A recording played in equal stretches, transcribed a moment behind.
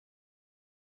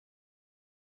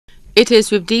It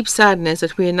is with deep sadness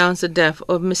that we announce the death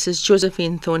of Mrs.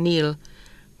 Josephine Thornil,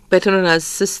 better known as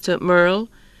Sister Merle,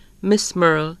 Miss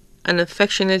Merle, and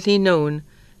affectionately known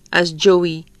as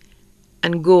Joey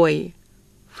and Goy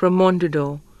from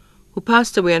Mondudo, who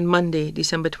passed away on Monday,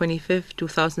 December 25,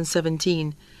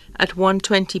 2017, at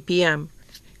 1:20 p.m.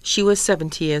 She was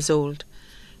 70 years old.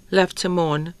 Left to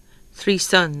mourn 3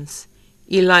 sons,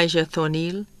 Elijah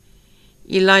Thornil,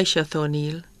 Elisha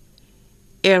Thornil,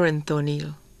 Aaron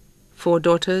Thornil. 4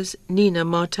 daughters, Nina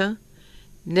Marta,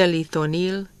 Nellie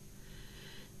Thornil,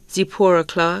 Zipporah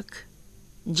Clark,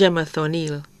 Gemma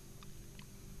Thornil.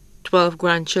 12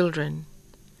 grandchildren,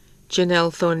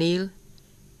 Janelle Thornil,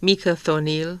 Mika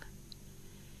Thornil,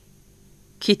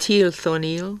 Kittil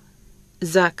Thornil,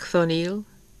 Zach Thornil,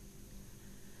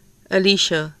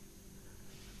 Alicia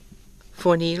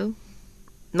Thornil,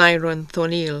 Nyron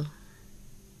Thornil,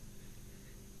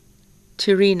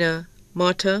 Tirina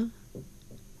Marta,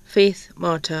 Faith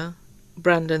Marta,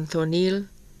 Brandon Thornil,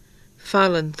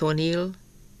 Fallon Thornil,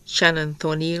 Shannon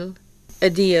Thornil,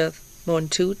 Adia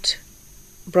Montoot,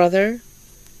 brother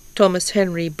Thomas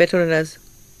Henry, better known as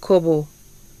Kobo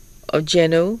of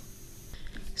Geno,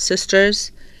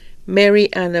 sisters Mary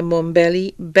Anna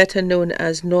Mombelli, better known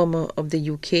as Norma of the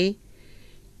UK,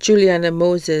 Juliana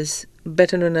Moses,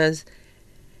 better known as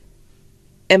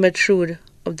Emma Trude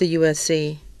of the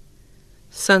USA,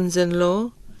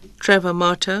 sons-in-law Trevor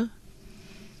Marta,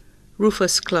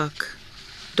 Rufus Clark,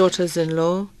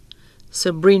 daughters-in-law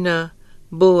Sabrina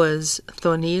Boaz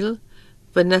Thornil,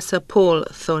 Vanessa Paul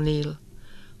Thornil.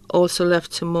 Also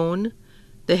left to mourn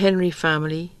the Henry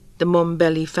family, the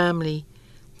Mombelli family,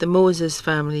 the Moses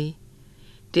family,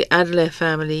 the Adler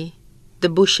family, the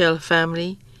Bushell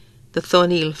family, the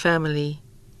Thornil family,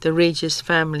 the Regis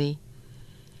family,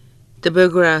 the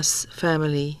Burgras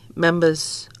family,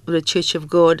 members of the Church of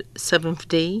God Seventh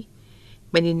Day,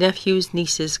 many nephews,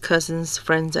 nieces, cousins,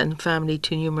 friends, and family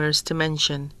too numerous to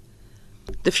mention.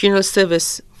 The funeral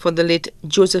service for the late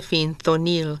Josephine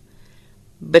Thornil,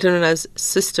 better known as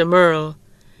Sister Merle,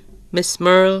 Miss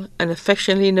Merle, and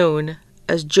affectionately known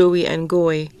as Joey and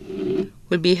Goy,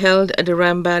 will be held at the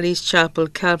Ramballi's Chapel,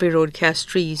 Calvary Road,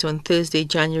 Castries, on Thursday,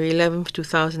 January 11,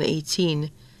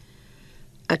 2018,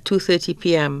 at 2:30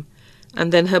 p.m.,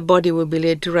 and then her body will be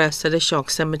laid to rest at the Shock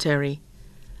Cemetery.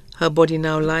 Her body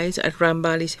now lies at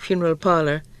Ramballi's Funeral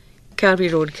Parlour, Calvary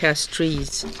Road,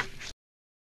 Castries.